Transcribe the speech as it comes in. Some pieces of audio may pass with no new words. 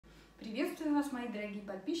Приветствую вас, мои дорогие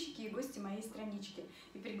подписчики и гости моей странички,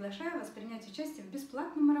 и приглашаю вас принять участие в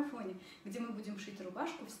бесплатном марафоне, где мы будем шить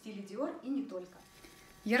рубашку в стиле Диор и не только.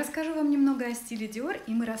 Я расскажу вам немного о стиле Dior,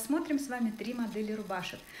 и мы рассмотрим с вами 3 модели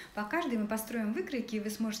рубашек. По каждой мы построим выкройки, и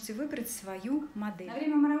вы сможете выбрать свою модель. На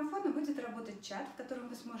время марафона будет работать чат, в котором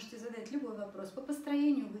вы сможете задать любой вопрос по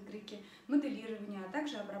построению выкройки, моделированию, а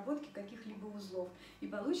также обработке каких-либо узлов. И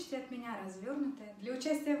получите от меня развернутое. Для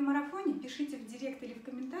участия в марафоне пишите в Директ или в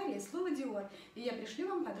комментарии слово Dior, и я пришлю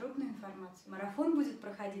вам подробную информацию. Марафон будет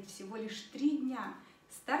проходить всего лишь 3 дня.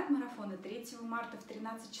 Старт марафона 3 марта в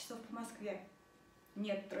 13 часов по Москве.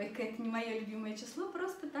 Нет, тройка — это не мое любимое число,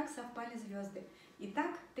 просто так совпали звезды.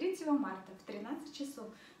 Итак, 3 марта в 13 часов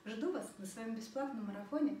жду вас на своем бесплатном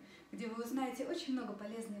марафоне, где вы узнаете очень много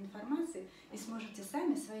полезной информации и сможете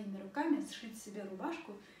сами своими руками сшить себе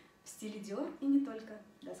рубашку в стиле Dior и не только.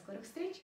 До скорых встреч!